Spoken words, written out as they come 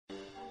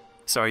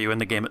So are you in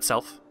the game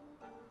itself?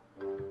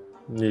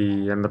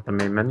 Yeah, I'm at the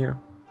main menu.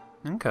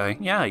 Okay,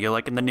 yeah, you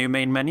liking the new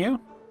main menu?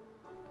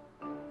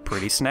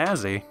 Pretty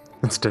snazzy.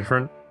 It's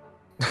different.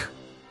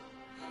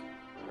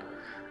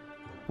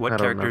 What I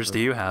don't characters remember. do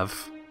you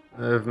have?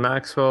 I have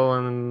Maxwell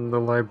and the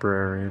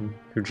librarian,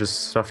 who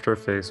just stuffed her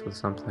face with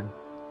something.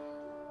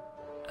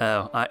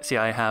 Oh,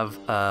 I have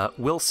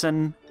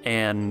Wilson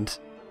and...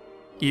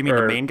 You mean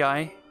the Or- main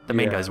guy? The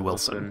main Yeah, guy's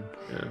Wilson.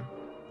 Yeah.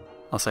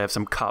 Also, I have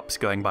some cops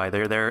going by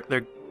there.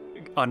 They're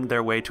on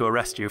their way to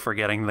arrest you for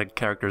getting the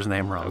character's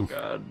name Oh wrong.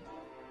 god.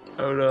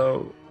 Oh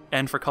no.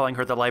 And for calling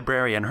her the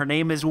librarian. Her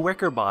name is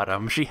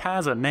Wickerbottom. She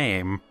has a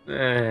name.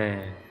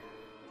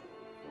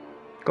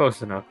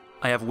 Close enough.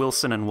 I have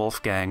Wilson and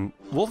Wolfgang.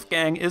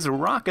 Wolfgang is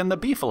rocking the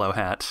Beefalo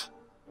hat.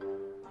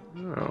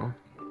 Oh.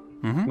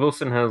 Mm-hmm.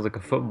 Wilson has like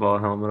a football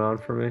helmet on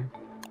for me.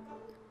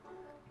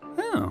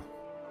 Oh.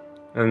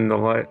 And the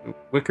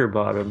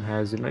Wickerbottom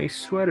has a nice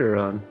sweater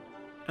on.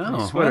 Oh,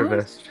 Nice sweater well,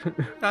 vest.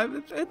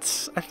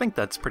 I think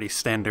that's pretty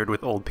standard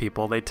with old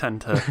people. They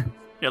tend to,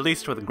 at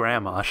least with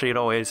Grandma, she'd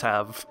always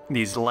have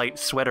these light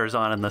sweaters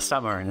on in the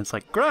summer, and it's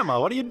like, Grandma,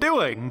 what are you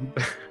doing?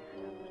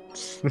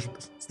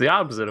 It's the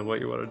opposite of what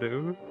you want to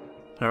do.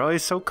 They're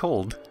always so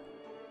cold.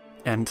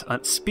 And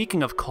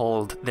speaking of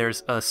cold,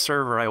 there's a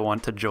server I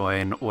want to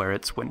join where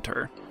it's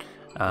winter.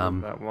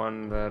 That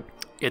one that...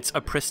 It's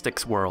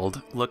Apristic's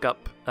World. Look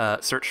up,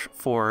 search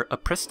for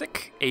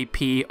Apristic,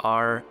 Apristic.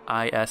 R-I-S-T-I-C.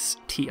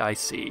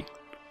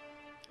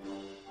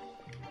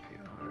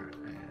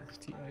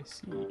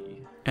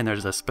 And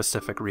there's a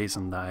specific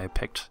reason that I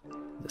picked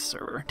this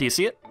server. Do you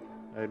see it?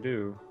 I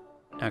do.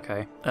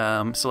 Okay,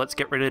 so let's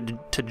get ready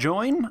to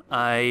join.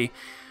 I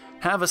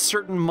have a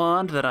certain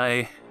mod that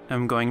I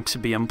am going to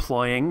be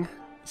employing,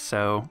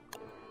 so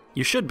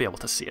you should be able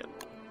to see it,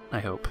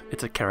 I hope.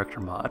 It's a character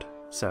mod.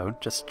 So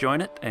just join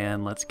it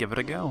and let's give it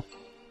a go.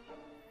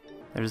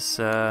 There's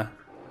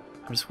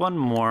one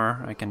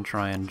more I can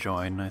try and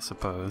join, I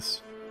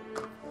suppose.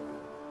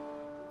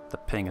 The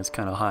ping is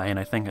kind of high and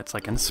I think it's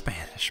like in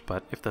Spanish,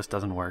 but if this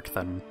doesn't work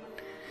then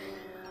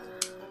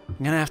I'm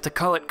gonna have to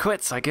call it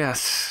quits, I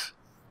guess.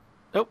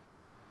 Oh.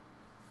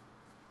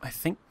 I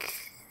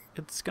think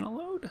it's gonna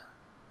load.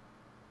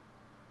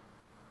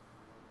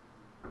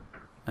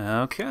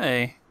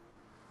 Okay.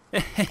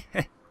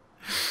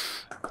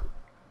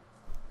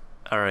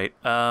 Alright,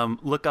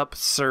 look up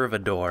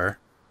Servidor.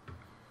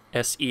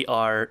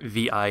 Servidor.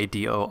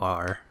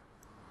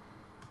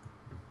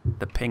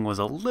 The ping was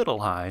a little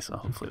high, so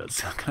hopefully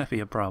that's not gonna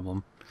be a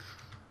problem.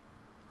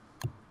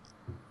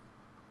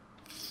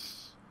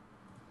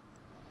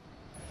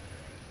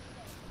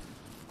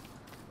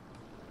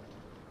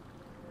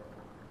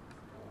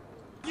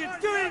 What are you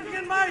doing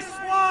in my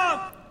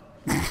swamp?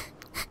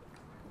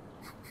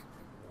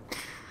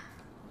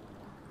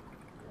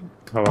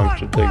 How long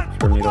should it take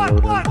for me to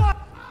load in?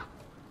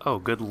 Oh,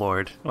 good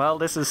lord. Well,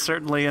 this is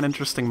certainly an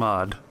interesting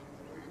mod.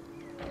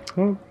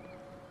 Oh.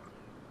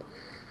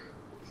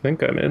 I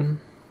think I'm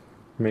in.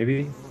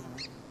 Maybe.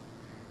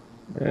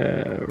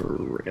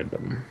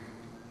 Random.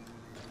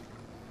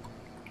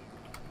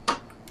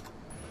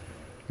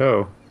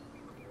 Oh.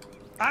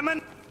 I'm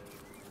an...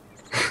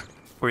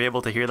 Were you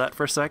able to hear that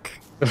for a sec?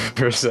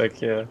 For a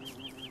sec, yeah.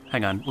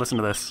 Hang on, listen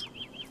to this.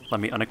 Let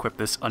me unequip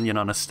this onion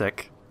on a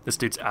stick. This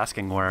dude's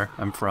asking where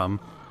I'm from.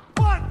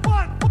 What?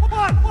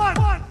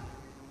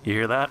 You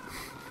hear that?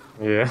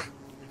 Yeah.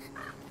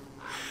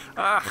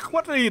 Ah,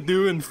 what are you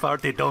doing,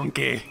 farty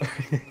donkey?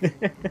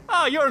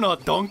 Ah, you're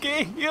not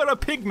donkey, you're a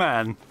pig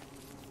man.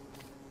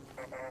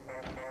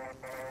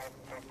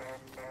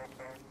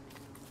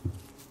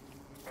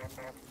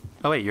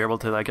 Oh wait, you're able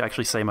to like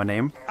actually say my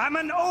name? I'm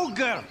an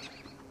ogre.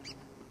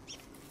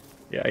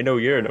 Yeah, I know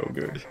you're no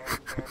good.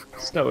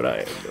 That's not what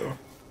I am, though.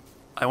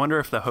 I wonder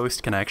if the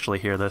host can actually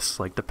hear this,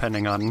 like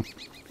depending on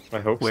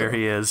I hope where so.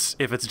 he is,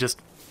 if it's just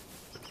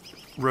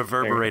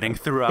reverberating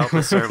throughout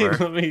the server.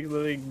 let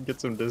me get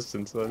some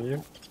distance on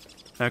you.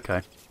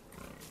 Okay.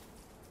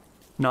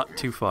 Not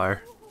too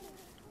far.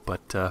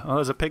 But,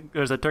 oh,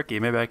 there's a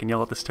turkey. Maybe I can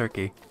yell at this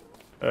turkey.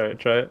 Alright,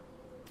 try it.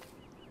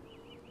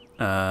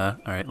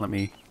 Alright, let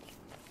me...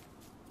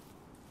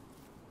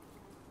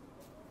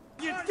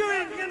 What are you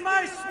doing in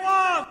my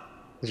swamp?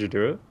 Did you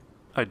do it?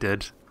 I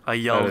did. I I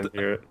yelled, didn't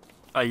hear it.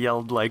 I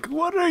yelled like,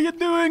 what are you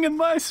doing in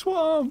my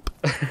swamp?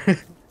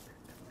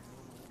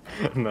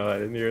 No, I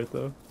didn't hear it,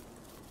 though.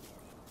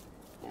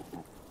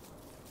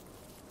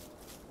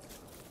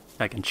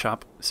 I can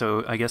chop.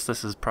 So I guess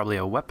this is probably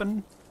a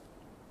weapon?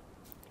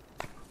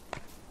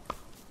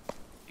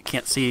 You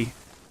can't see.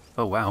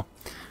 Oh, wow.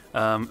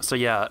 So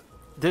yeah,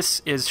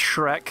 this is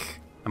Shrek.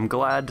 I'm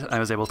glad I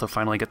was able to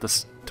finally get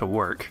this to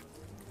work.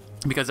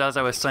 Because as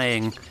I was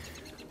saying,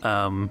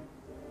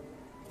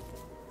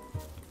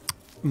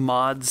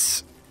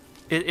 mods,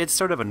 it's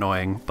sort of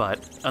annoying,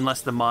 but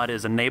unless the mod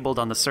is enabled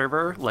on the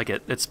server, like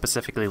it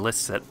specifically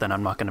lists it, then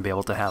I'm not going to be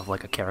able to have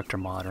like a character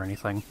mod or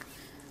anything.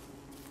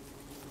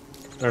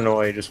 I don't know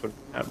why you just would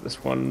have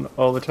this one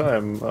all the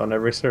time on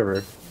every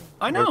server.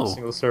 I Every know!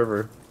 single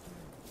server.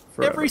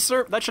 Forever. Every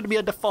server, that should be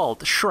a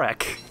default.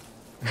 Shrek.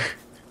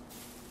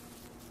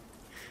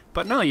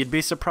 But no, you'd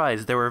be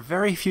surprised. There were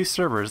very few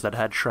servers that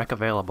had Shrek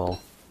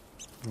available.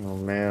 Oh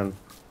man.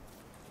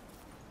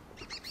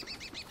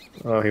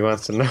 Oh, he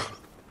wants to know.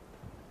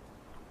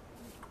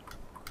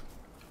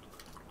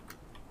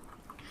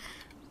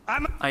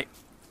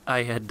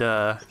 I had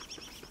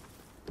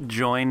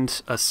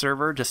joined a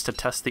server just to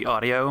test the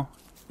audio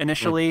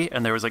initially,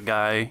 and there was a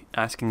guy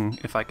asking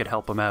if I could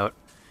help him out.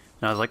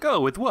 And I was like, oh,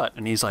 with what?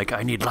 And he's like,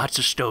 I need lots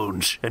of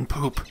stones and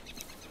poop.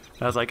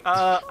 And I was like,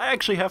 I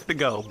actually have to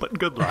go, but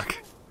good luck.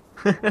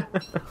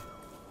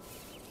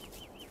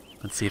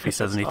 Let's see if he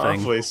says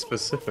anything. Awfully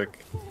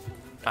specific.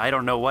 I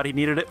don't know what he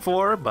needed it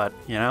for, but,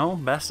 you know,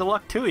 best of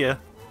luck to you.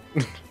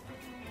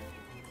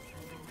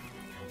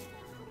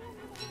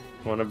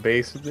 Want a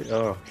base with it?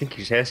 Oh, I think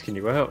he's asking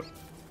you out.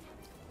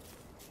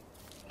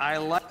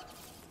 Oh,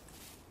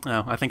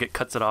 I think it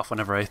cuts it off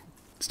whenever I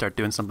start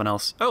doing something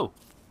else. Oh,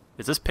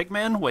 is this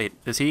Pigman? Wait,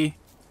 is he...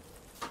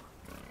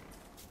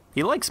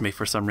 He likes me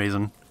for some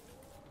reason.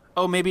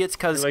 Oh, maybe it's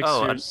because...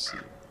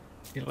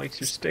 He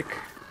likes your stick.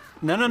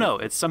 No.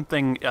 It's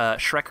something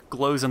Shrek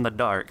glows in the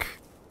dark,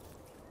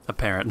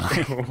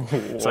 apparently.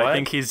 So I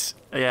think he's...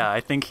 Yeah, I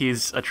think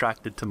he's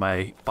attracted to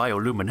my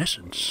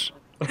bioluminescence.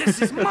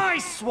 This is my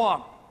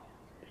swamp!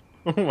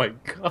 Oh my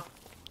god.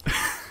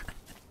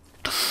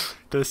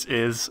 This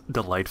is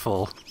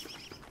delightful.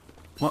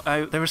 Well,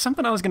 there was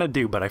something I was going to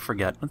do, but I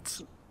forget.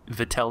 Let's...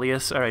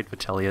 Vitellius. Alright,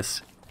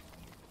 Vitellius.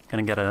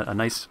 Gonna get a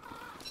nice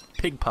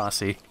pig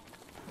posse.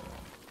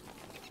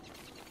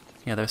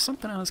 Yeah, there's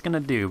something I was gonna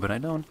do, but I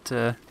don't,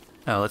 Oh,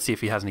 let's see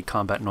if he has any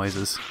combat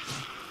noises.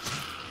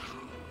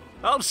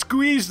 I'll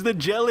squeeze the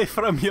jelly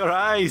from your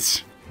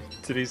eyes!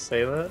 Did he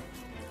say that?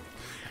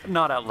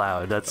 Not out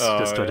loud, that's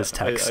just what his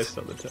text. I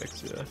saw the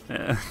text,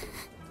 Yeah.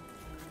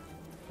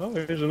 Oh,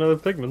 here's another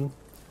pigman.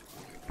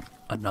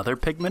 Another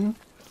pigman?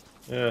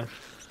 Yeah.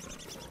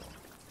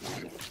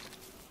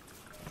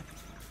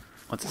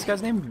 What's this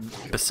guy's name?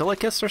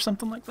 Basilicus or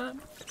something like that?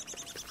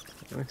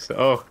 I think so.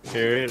 Oh,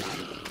 here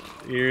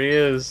he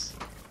is.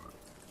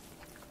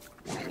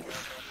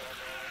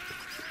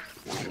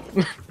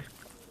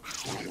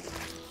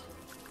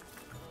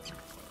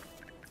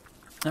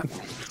 I'm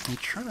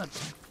trying to...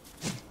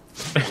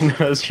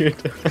 Now's your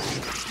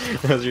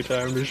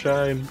time to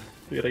shine.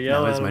 You gotta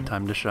yell Now at is my him.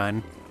 time to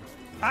shine.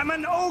 I'm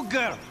an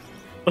ogre!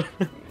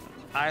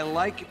 I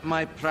like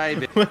my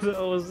private. What the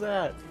hell was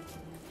that?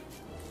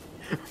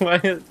 Why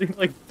is he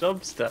like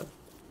dubstep?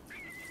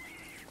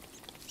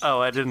 Oh,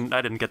 I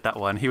didn't get that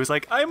one. He was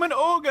like, I'm an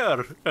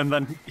ogre! And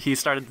then he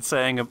started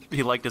saying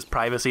he liked his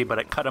privacy, but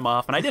it cut him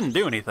off, and I didn't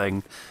do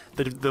anything.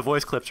 The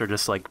voice clips are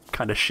just, like,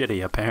 kind of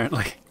shitty,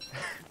 apparently.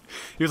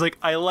 He was like,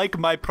 I like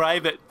my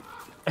private...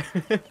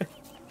 and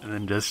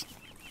then just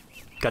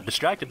got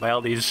distracted by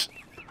all these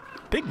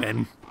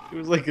pigmen. It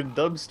was like a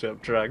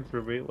dubstep track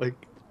for me, like,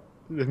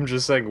 him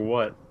just saying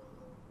what?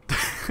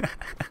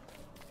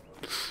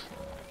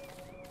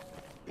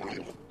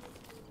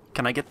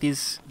 Can I get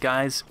these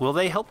guys? Will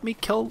they help me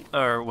kill?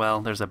 Or,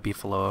 well, there's a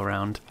beefalo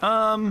around.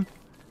 Don't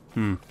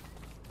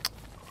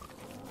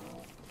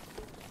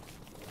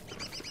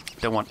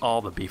want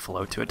all the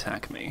beefalo to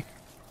attack me.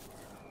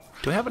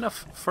 Do I have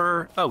enough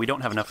for... Oh, we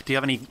don't have enough. Do you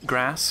have any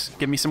grass?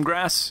 Give me some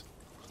grass.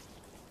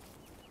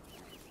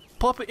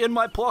 Pop it in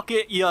my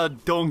pocket, ya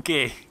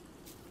donkey.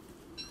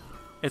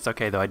 It's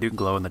okay, though. I do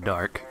glow in the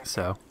dark,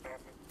 so...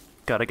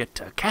 Gotta get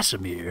to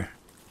Casimir.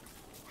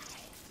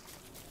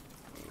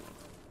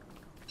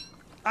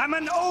 I'm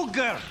an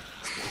ogre!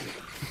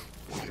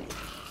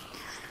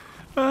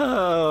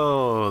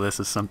 Oh, this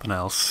is something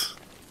else.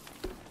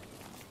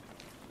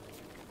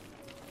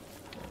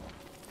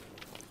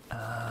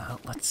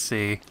 Let's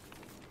see.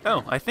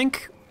 Oh, I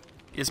think...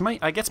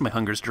 I guess my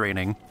hunger's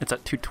draining. It's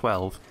at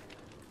 212.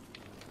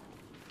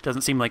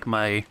 Doesn't seem like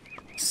my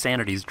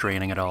sanity's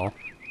draining at all.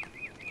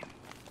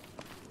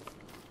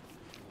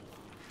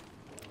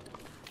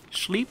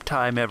 Sleep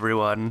time,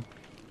 everyone.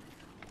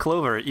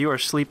 Clover, you are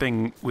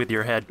sleeping with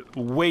your head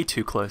way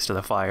too close to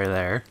the fire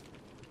there.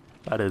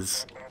 That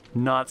is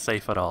not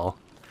safe at all.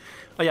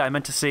 Oh yeah, I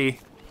meant to see...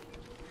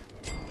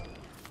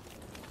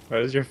 Why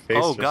does your face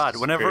Oh just god,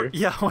 whenever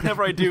disappear?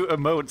 whenever I do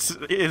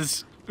emotes,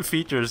 his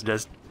features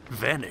just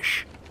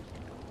vanish.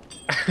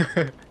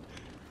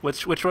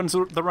 Which one's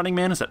the running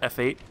man? Is that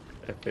F8?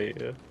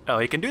 F8, yeah. Oh,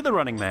 he can do the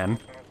running man.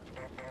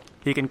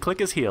 He can click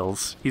his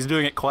heels. He's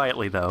doing it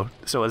quietly though,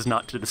 so as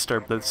not to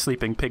disturb the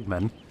sleeping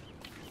pigmen.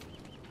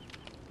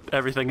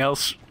 Everything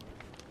else...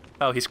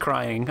 Oh, he's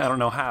crying. I don't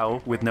know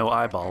how, with no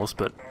eyeballs,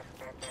 but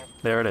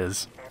there it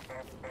is.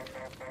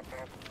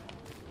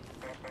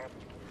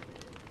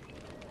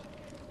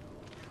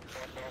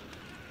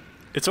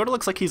 It sort of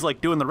looks like he's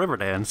like doing the river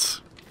dance.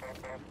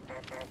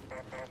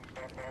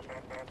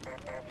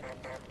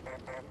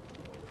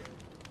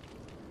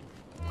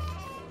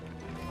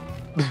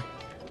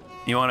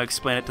 You want to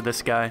explain it to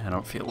this guy? I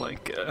don't feel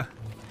like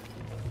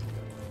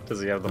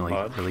Does he have the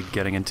mod? really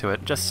getting into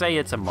it. Just say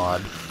it's a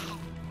mod.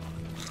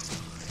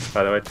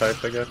 How do I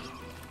type, I guess?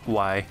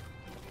 Why?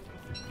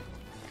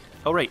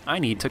 Oh right, I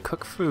need to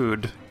cook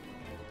food.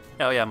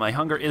 Oh yeah, my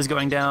hunger is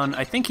going down.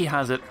 I think he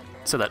has it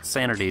so that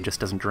sanity just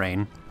doesn't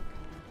drain.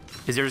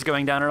 Is yours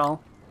going down at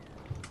all?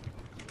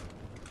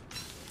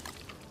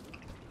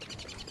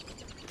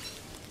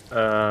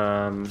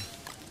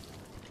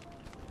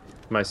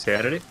 My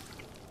sanity?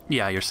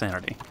 Yeah, your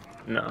sanity.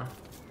 No.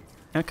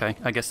 Okay,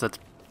 I guess that's...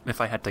 If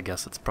I had to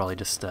guess, it's probably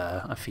just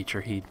a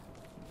feature he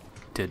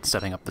did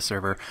setting up the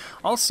server.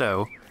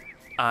 Also,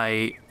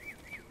 I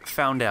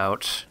found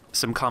out,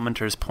 some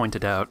commenters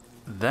pointed out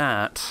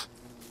that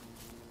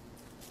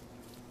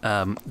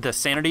the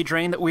sanity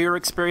drain that we were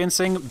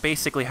experiencing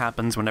basically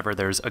happens whenever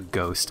there's a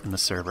ghost in the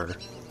server.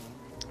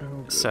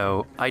 Oh,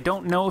 So I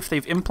don't know if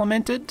they've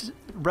implemented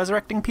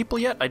resurrecting people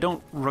yet. I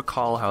don't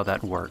recall how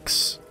that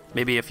works.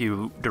 Maybe if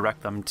you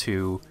direct them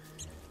to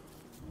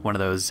one of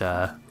those,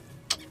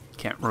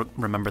 can't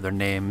remember their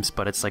names,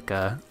 but it's like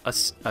a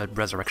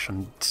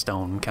resurrection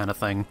stone kind of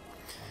thing.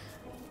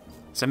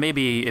 So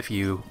maybe if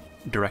you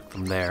direct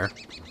them there.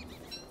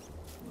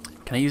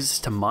 Can I use this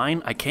to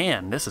mine? I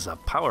can. This is a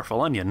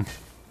powerful onion.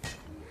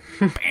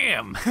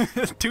 Bam!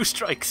 2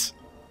 strikes.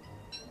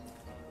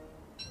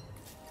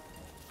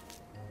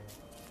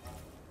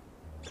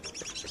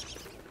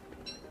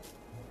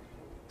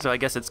 So I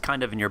guess it's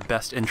kind of in your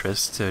best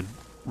interest to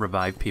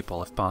revive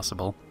people if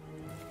possible.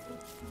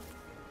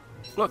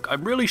 Look,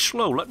 I'm really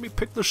slow. Let me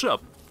pick this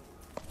up.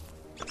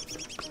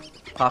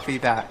 Coffee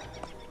that.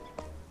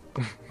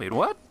 Wait,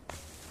 what?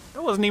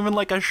 That wasn't even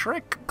like a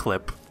Shrek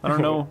clip. I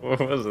don't know. What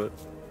was it?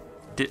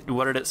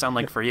 What did it sound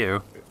like for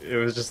you? It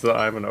was just that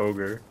I'm an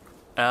ogre.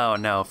 Oh,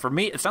 no. For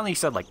me, it sounded like you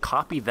said, like,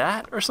 copy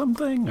that or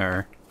something,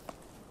 or...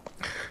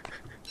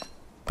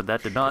 But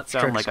that did not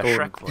sound like a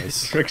Shrek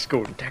voice. Shrek's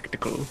going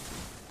tactical.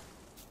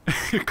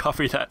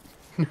 Copy that.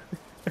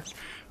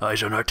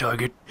 Eyes on our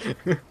target.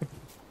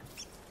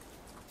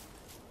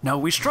 Now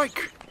we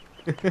strike!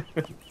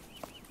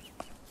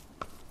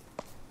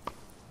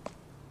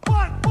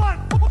 What?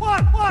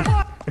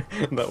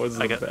 That was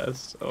the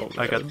best. Oh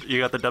man. You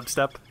got the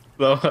dubstep?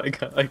 No, I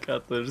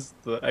got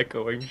the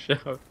echoing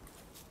shout.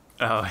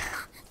 Oh.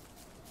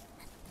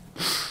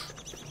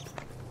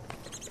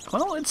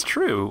 Well, it's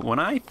true. When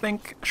I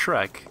think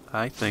Shrek,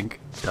 I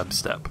think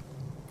dubstep.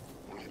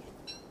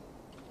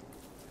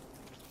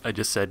 I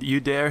just said,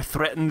 "You dare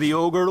threaten the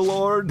ogre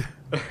lord?"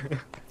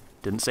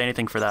 Didn't say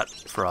anything for that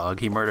frog.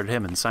 He murdered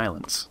him in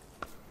silence.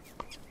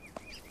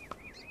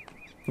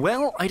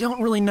 Well, I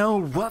don't really know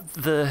what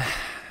the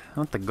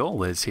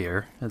goal is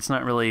here. It's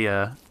not really,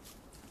 I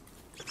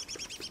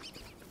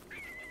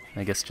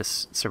guess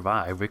just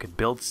survive. We could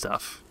build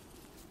stuff,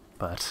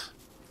 but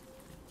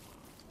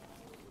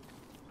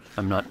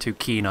I'm not too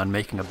keen on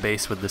making a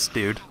base with this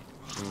dude.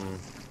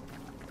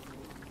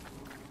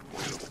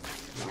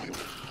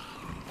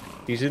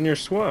 He's in your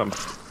swamp.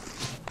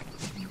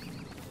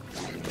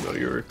 Although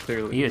you were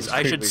clearly... He is.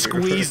 I should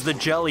squeeze the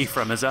jelly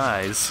from his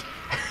eyes.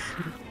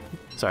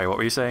 Sorry, what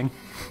were you saying?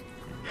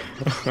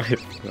 I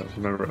don't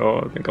remember.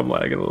 Oh, I think I'm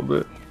lagging a little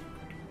bit.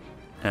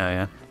 Oh,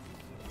 yeah.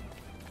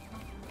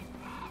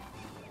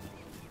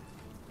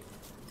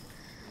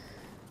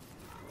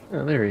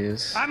 Oh, there he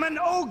is. I'm an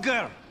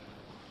ogre.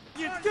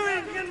 You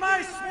doing in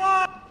my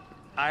swamp?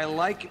 I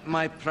like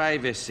my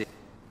privacy.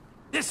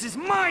 This is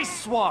my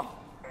swamp.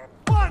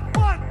 What?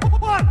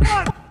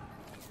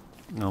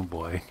 Oh,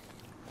 boy.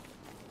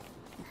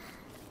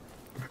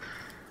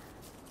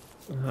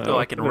 Oh,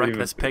 I can wreck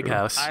this pig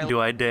house.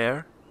 Do I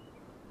dare?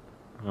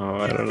 Oh,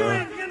 I don't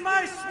know. Doing in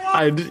my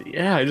swamp?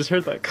 Yeah, I just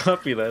heard that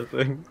copy that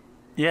thing.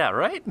 Yeah,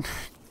 right?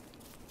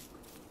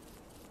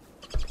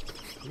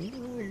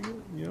 You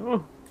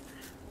know?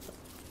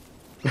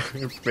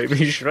 Maybe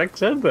Shrek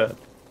said that.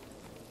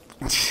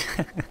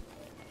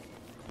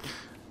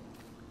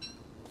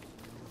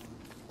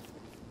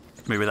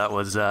 Maybe that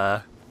was,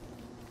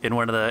 in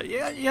one of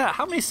the... Yeah,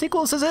 how many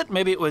sequels is it?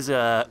 Maybe it was,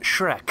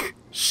 Shrek.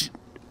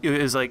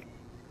 It was like,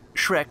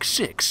 Shrek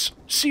 6.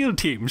 SEAL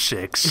Team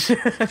 6.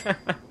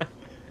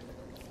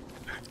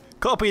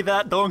 Copy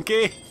that,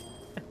 donkey!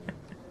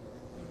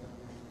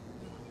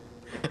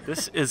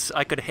 This is...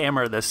 I could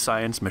hammer this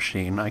science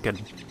machine. I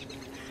could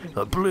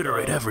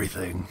obliterate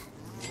everything.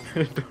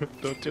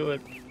 Don't do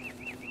it.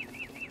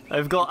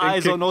 I've got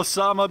eyes on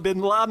Osama bin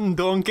Laden,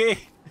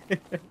 donkey!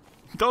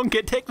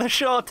 Donkey, take the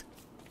shot!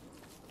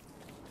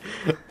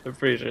 I'm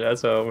pretty sure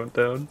that's how it went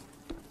down.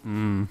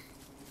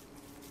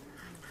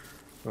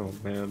 Oh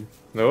man.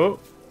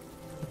 Nope.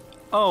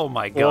 Oh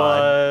my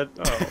god.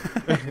 What?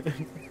 Oh.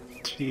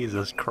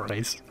 Jesus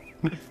Christ.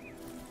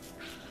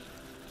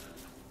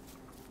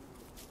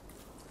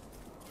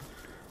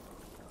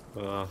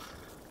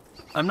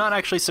 I'm not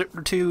actually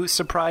too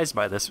surprised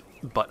by this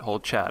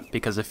butthole chat,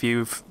 because if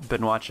you've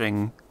been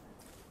watching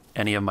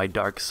any of my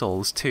Dark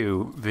Souls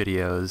 2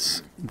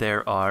 videos,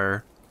 there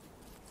are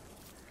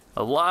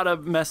a lot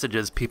of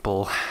messages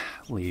people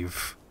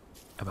leave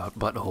about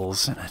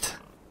buttholes in it.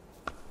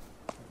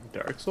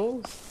 Dark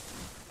Souls?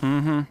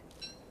 Mm-hmm.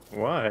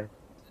 Why?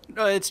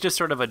 It's just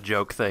sort of a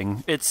joke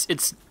thing.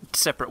 It's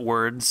separate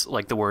words,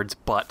 like the words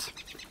butt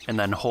and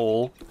then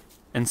hole,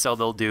 and so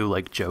they'll do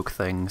like joke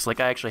things. Like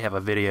I actually have a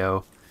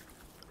video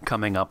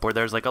coming up where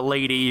there's like a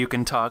lady you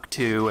can talk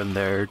to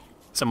and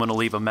someone will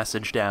leave a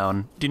message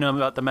down. Do you know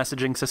about the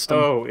messaging system?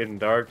 Oh, in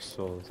Dark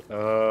Souls.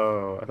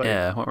 Oh, I thought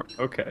Yeah.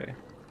 okay.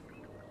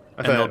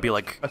 And they'll be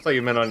like... I thought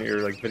you meant on your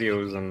like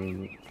videos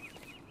and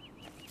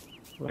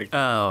like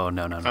Oh,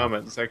 no.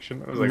 comment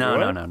section. I was like,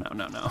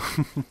 No.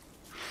 what?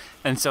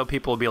 And so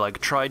people will be like,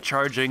 try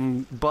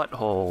charging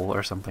butthole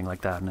or something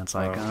like that, and it's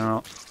like,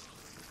 Oh.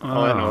 oh.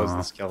 All I know is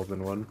the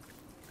skeleton one.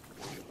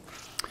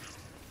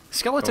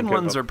 Skeleton Don't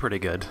give ones up. are pretty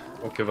good.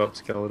 Don't give up,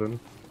 skeleton.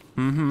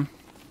 Mm-hmm.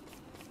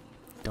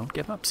 Don't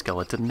give up,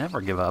 skeleton. Never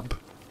give up.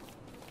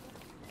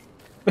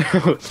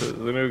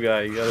 The new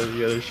guy, you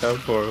gotta shout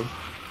for him.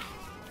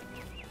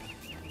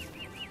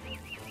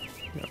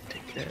 No,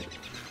 take care.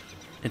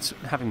 It's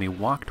having me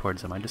walk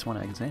towards him. I just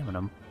want to examine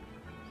him.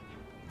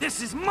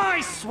 This is my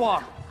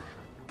swamp.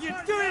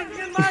 You're doing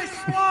in my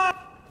swamp!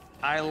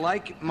 I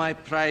like my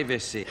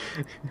privacy.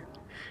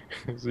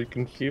 Is he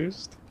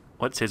confused?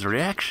 What's his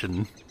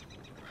reaction?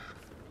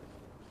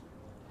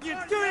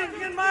 You're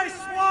doing in my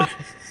swamp!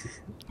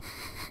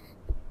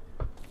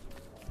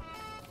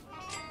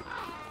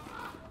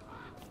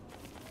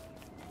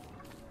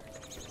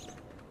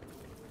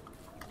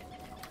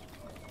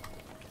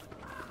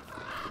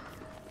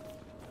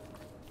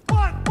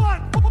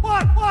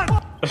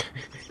 What?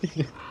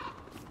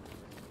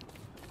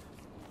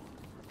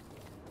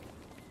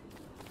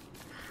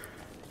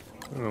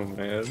 Oh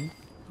man.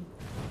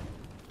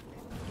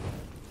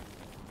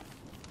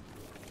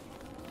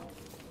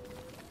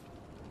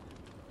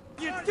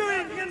 You're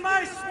doing in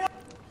my swamp!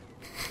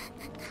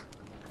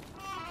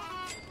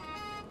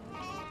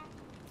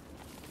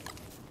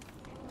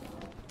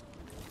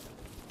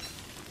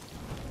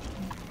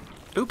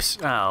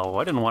 Oops. Ow,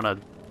 I didn't want to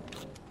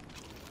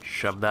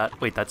shove that.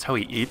 Wait, that's how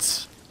he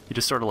eats? He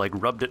just sort of like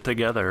rubbed it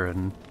together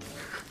and...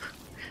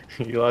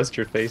 You lost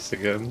your face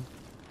again.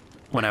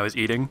 When I was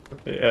eating?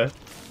 Yeah.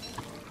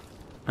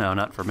 No,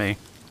 not for me.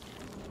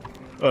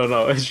 Oh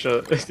no, it's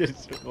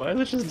just, why is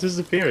it just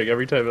disappearing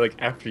every time, like,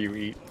 after you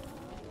eat?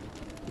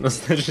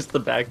 That's just the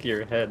back of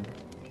your head.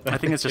 I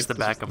think it's just the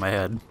back of my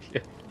head.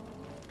 Yeah.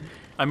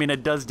 I mean,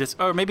 it does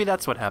or maybe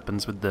that's what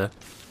happens with the...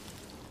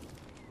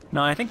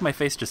 No, I think my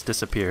face just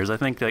disappears. I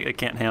think that it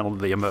can't handle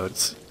the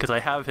emotes. Because I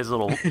have his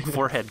little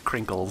forehead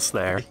crinkles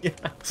there. Yeah.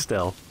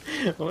 Still.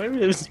 Well,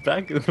 maybe it's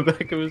back in the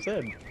back of his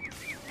head.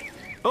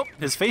 Oh,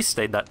 his face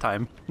stayed that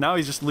time. Now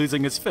he's just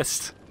losing his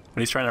fist.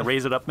 When he's trying to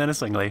raise it up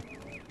menacingly.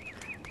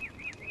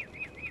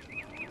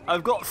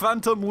 I've got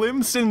phantom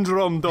limb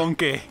syndrome,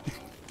 donkey.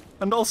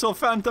 And also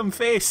phantom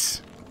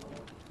face.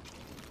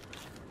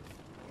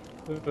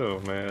 Oh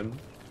man.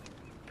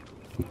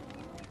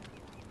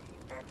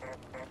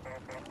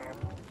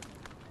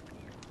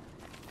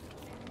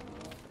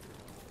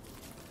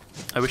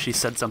 I wish he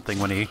said something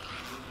when he...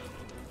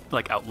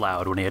 Like, out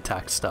loud when he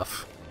attacked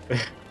stuff.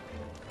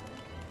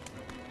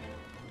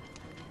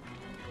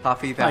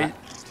 Copy that.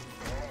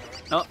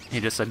 Oh, he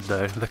just said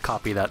the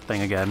copy that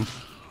thing again.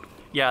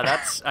 Yeah,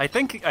 that's... I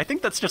think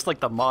that's just like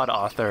the mod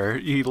author.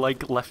 He,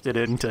 like, left it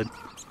in to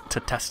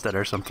test it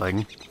or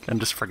something. And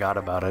just forgot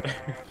about it.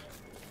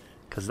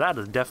 Because that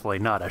is definitely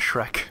not a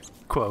Shrek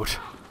quote.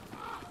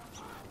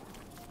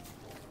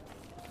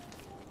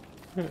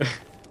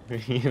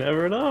 You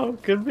never know.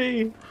 Could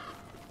be.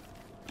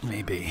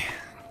 Maybe.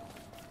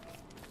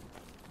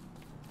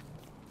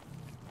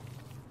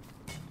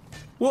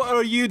 What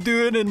are you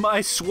doing in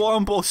my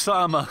swamp,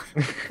 Osama?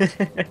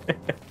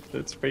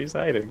 That's where he's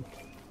hiding.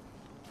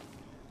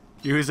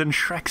 He was in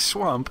Shrek's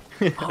swamp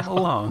all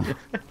along.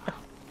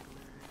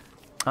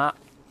 Oh,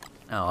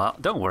 well,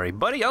 don't worry,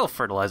 buddy. I'll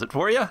fertilize it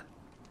for you.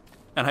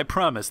 And I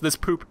promise this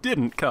poop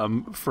didn't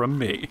come from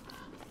me.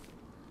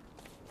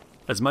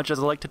 As much as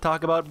I like to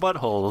talk about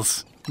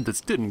buttholes,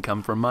 this didn't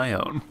come from my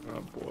own.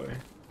 Oh boy.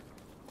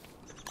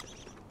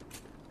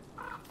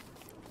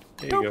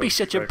 There you Don't go, be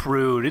such a Shrek.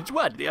 prude. It's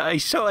what? I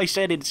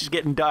said it's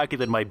getting darker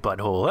than my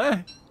butthole, huh?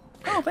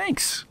 Oh,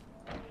 thanks.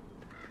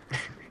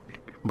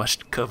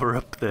 Must cover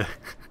up the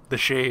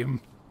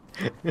shame.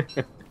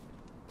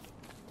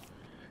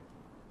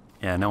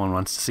 Yeah, no one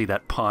wants to see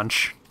that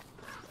paunch.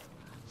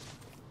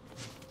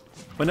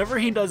 Whenever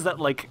he does that,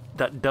 like,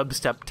 that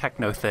dubstep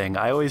techno thing,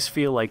 I always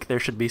feel like there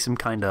should be some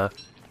kind of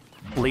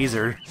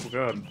laser Oh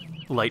god.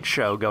 light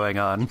show going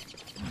on.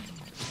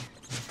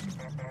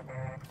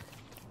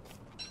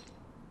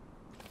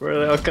 Where are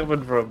they all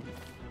coming from?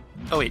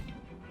 Oh, wait.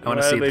 I want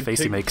to Why see are the they face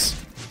he take-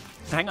 makes.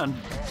 Hang on.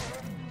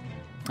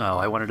 Oh,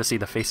 I wanted to see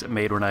the face it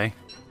made when I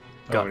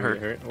got Oh, you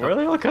hurt. Where are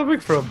they all coming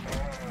from?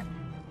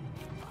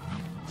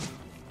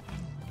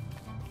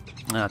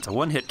 That's a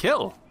one-hit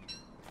kill.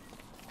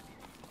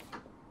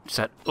 It's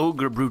that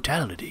ogre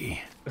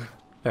brutality.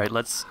 Alright,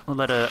 let's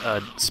let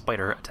a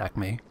spider attack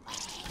me.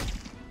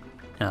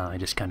 Oh, he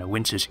just kind of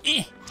winces.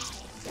 Eh!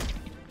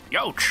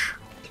 Youch!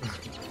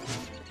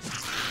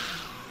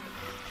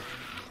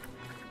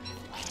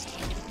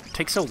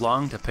 Takes so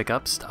long to pick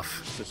up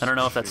stuff. I don't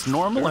know if that's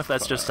normal or if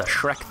that's just a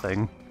Shrek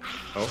thing.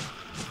 Oh.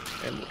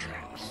 And the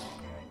traps.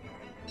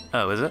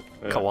 Oh, is it?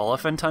 Yeah.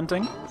 Koalefant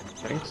hunting? I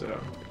think so.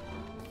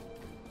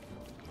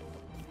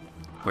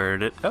 Where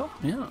did it? Oh,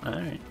 yeah. All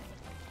right.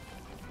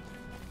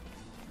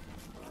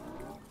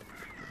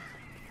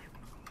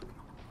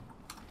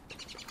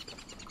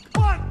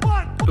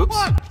 Oops.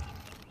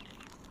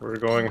 We're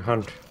going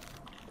hunt.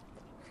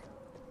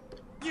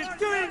 You're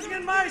doing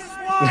in my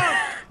swamp!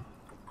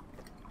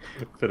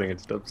 Fitting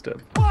its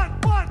dubstep. What?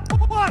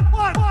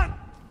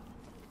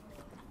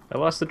 I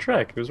lost the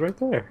track. It was right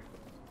there.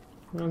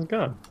 It was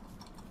gone.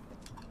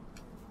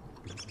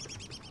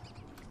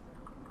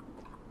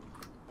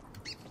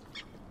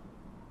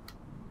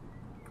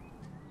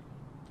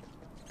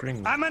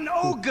 Bring I'm an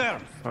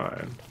ogre!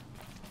 find.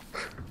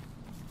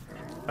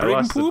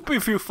 Bring poop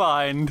if you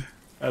find.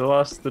 I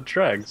lost the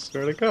tracks.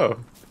 Where'd it go?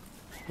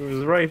 It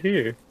was right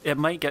here. It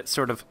might get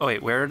sort of. Oh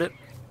wait, where did it?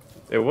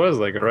 It was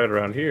like right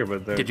around here,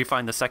 but then. Did you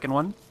find the second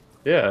one?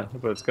 Yeah,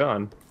 but it's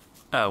gone.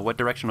 Oh, what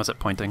direction was it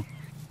pointing?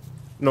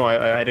 No,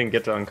 I didn't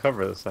get to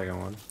uncover the second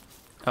one.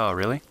 Oh,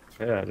 really?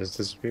 Yeah, it just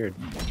disappeared.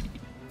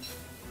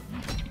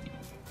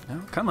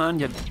 Oh, come on,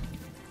 you.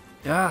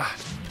 Ah,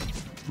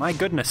 my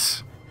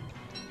goodness.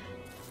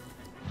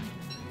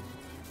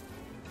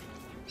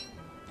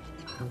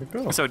 Where'd it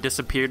go? So it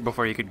disappeared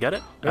before you could get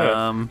it?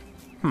 Yeah.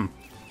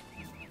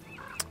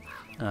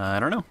 I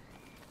don't know.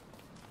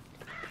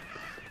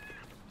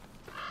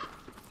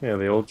 Yeah,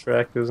 the old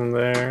track isn't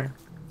there.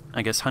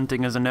 I guess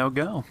hunting is a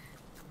no-go.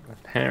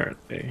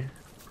 Apparently.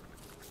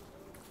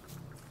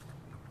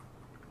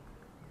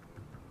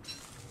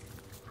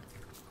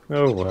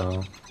 Oh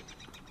well.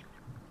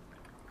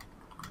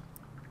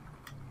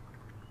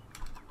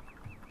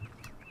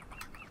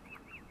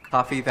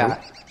 Coffee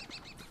that.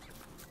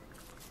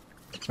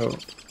 Oh.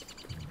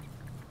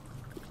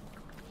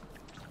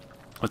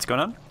 What's going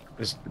on?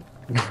 Just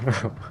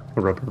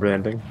rubber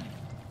banding.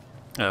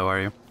 Oh, are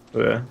you?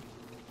 Yeah.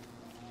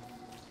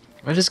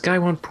 What does this guy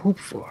want poop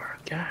for?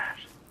 God.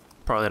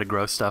 Probably to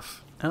grow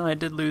stuff. Oh, I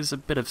did lose a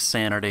bit of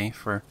sanity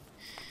for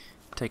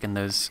taking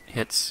those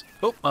hits.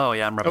 Oh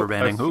yeah, I'm rubber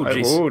banding. Oh,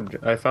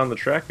 jeez. I found the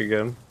track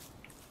again.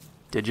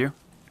 Did you?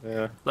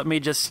 Yeah. Let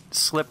me just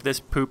slip this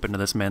poop into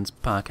this man's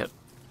pocket.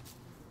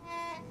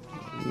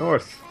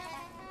 North.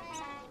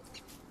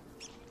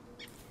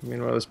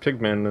 Meanwhile, this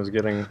pigman is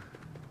getting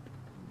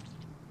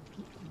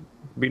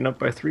beaten up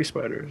by 3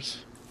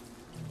 spiders.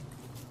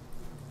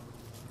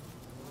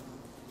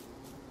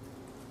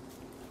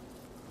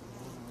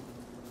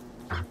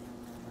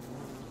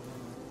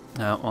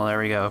 Oh, well, there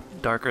we go.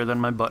 Darker than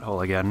my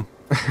butthole again.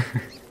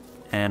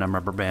 And I'm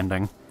rubber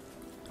banding.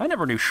 I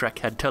never knew Shrek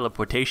had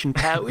teleportation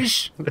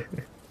powers.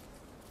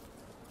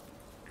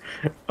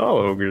 All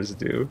ogres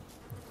do.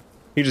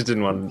 He just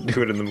didn't want to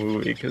do it in the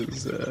movie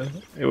because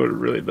it would have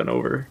really been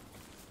over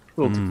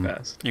a little too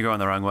fast. You're going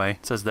the wrong way.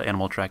 It says the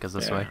animal track is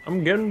this way.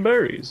 I'm getting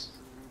berries.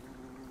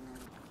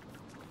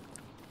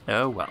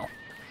 Oh, well.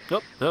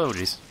 Oh,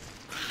 jeez.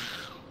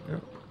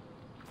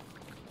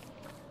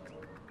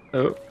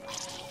 Oh.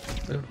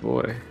 Oh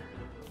boy.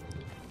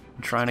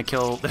 I'm trying to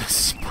kill this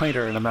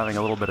spider and I'm having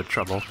a little bit of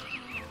trouble.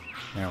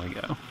 There we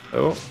go.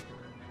 Oh.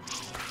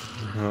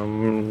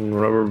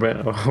 Rubber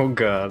band. Oh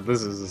god,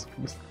 this is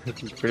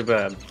pretty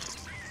bad.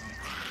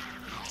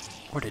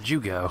 Where did you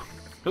go?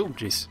 Oh,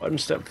 jeez. 1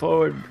 step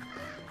forward,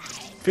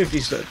 50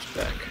 steps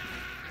back.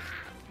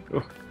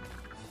 Oh.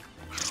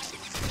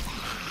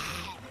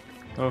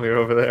 Oh, you're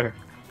over there.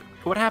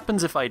 What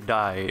happens if I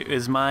die?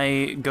 Is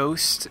my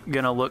ghost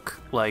gonna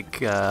look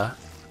like,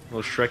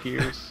 Little Shrek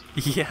ears.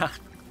 Yeah.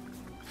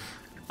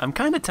 I'm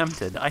kind of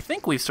tempted. I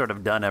think we've sort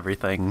of done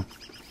everything.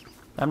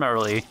 I'm not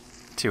really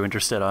too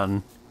interested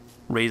on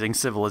raising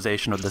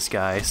civilization with this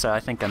guy, so I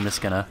think I'm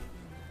just gonna,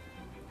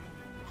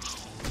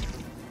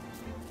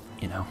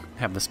 you know,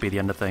 have this be the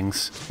end of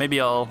things. Maybe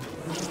I'll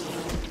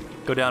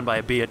go down by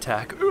a bee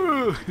attack.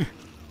 Ooh!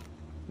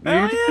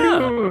 Oh,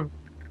 yeah!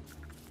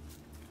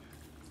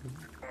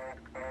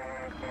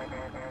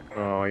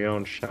 Oh, you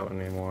don't shout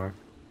anymore.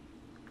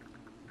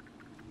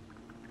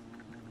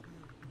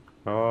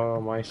 Oh,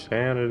 my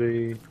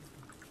sanity.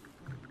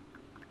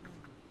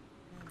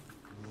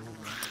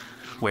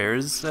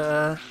 Where's,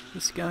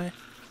 this guy?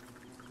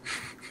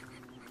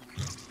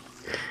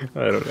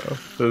 I don't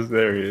know.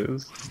 There he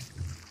is.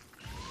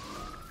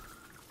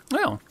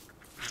 Oh,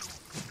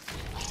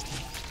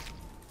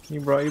 He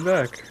brought you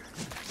back.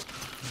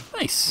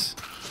 nice.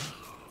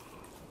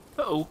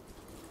 Uh-oh.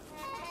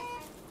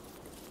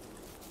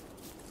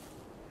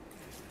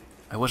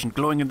 I wasn't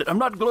glowing in the... I'm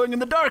not glowing in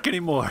the dark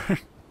anymore!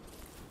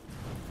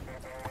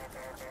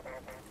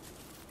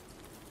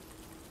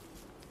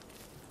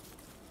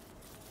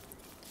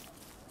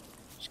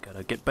 Just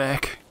gotta get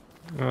back.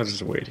 I'll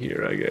just wait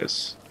here, I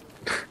guess.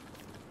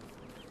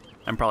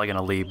 I'm probably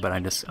gonna leave, but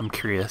I'm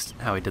curious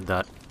how he did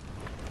that.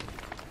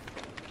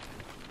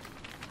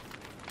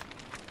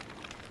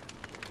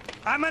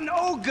 I'm an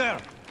ogre!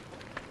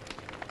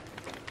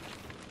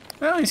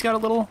 Well, he's got a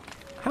little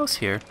house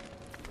here.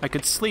 I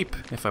could sleep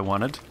if I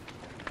wanted.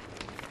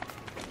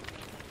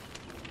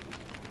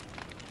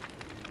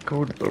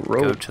 Go to the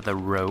rope. Go to the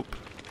rope.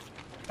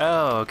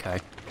 Oh, okay.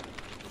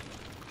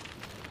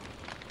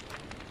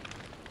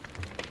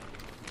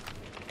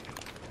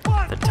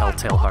 The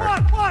telltale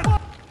heart.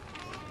 What?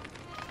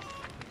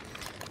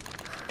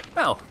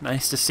 Well,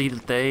 nice to see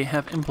that they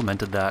have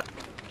implemented that.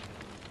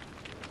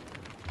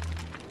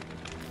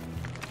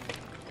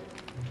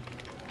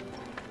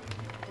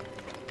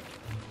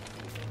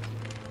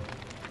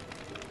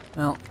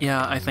 Well,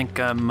 yeah, I think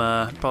I'm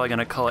probably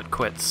gonna call it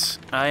quits.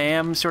 I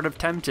am sort of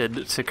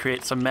tempted to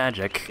create some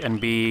magic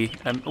and be...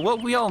 well,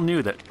 we all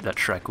knew that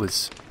Shrek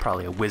was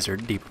probably a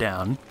wizard deep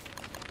down.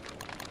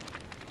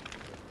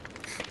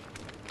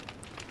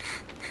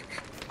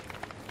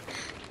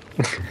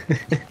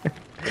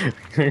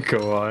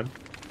 Go on.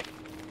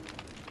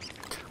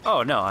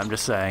 Oh, no, I'm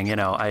just saying, you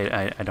know,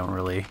 I don't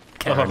really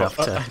care enough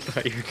to... I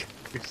thought you were gonna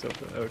do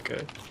something.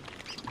 Okay.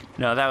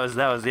 No, that was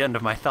the end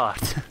of my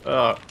thought.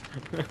 Oh.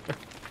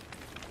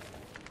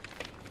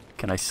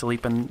 Can I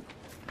sleep in...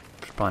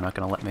 She's probably not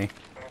gonna let me.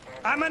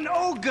 I'm an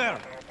ogre.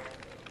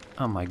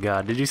 Oh my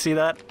god, did you see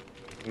that?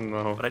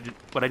 No.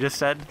 What I just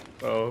said?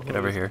 Oh. Get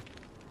over here.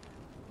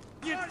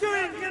 You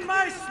doing in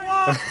my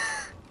swamp?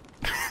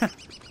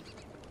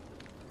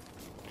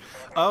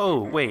 Oh,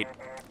 wait.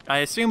 I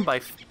assume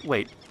by...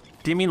 wait.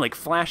 Do you mean like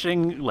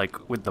flashing,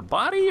 like, with the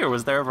body? Or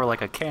was there ever,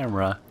 like, a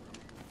camera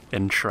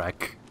in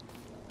Shrek?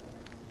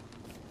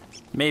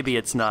 Maybe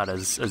it's not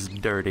as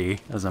dirty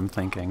as I'm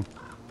thinking.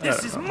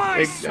 This is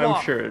my swamp.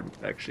 I'm sure it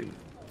actually.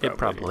 It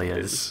probably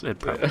is. It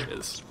probably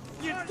is.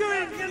 You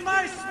doing in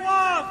my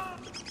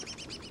swamp?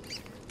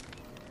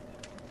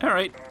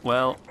 Alright,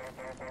 well...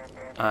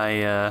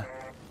 I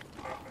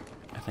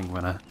think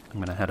I'm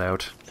gonna head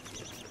out.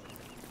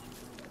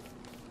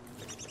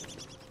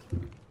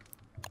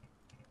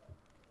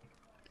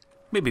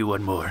 Maybe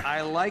one more.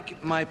 I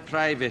like my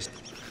privacy.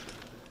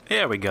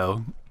 There we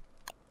go.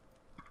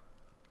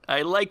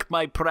 I like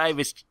my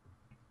private...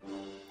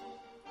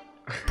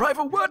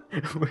 Private what?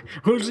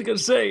 What was he gonna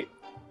say?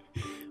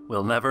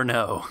 We'll never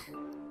know.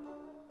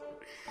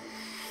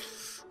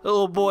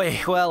 Oh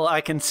boy, well,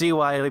 I can see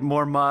why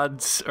more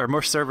mods, or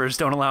more servers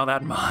don't allow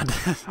that mod.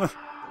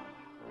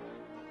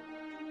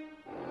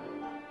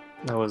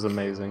 That was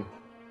amazing.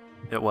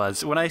 It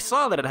was. When I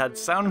saw that it had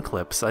sound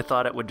clips, I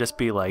thought it would just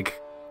be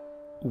like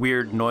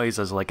weird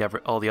noises like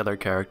all the other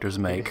characters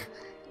make.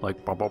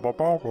 Like bow, bow, bow,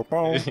 bow, bow,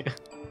 bow.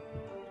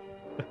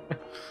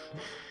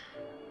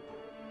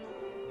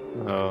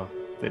 Oh,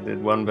 they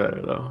did one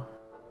better though.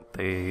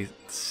 They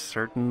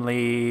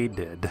certainly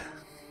did.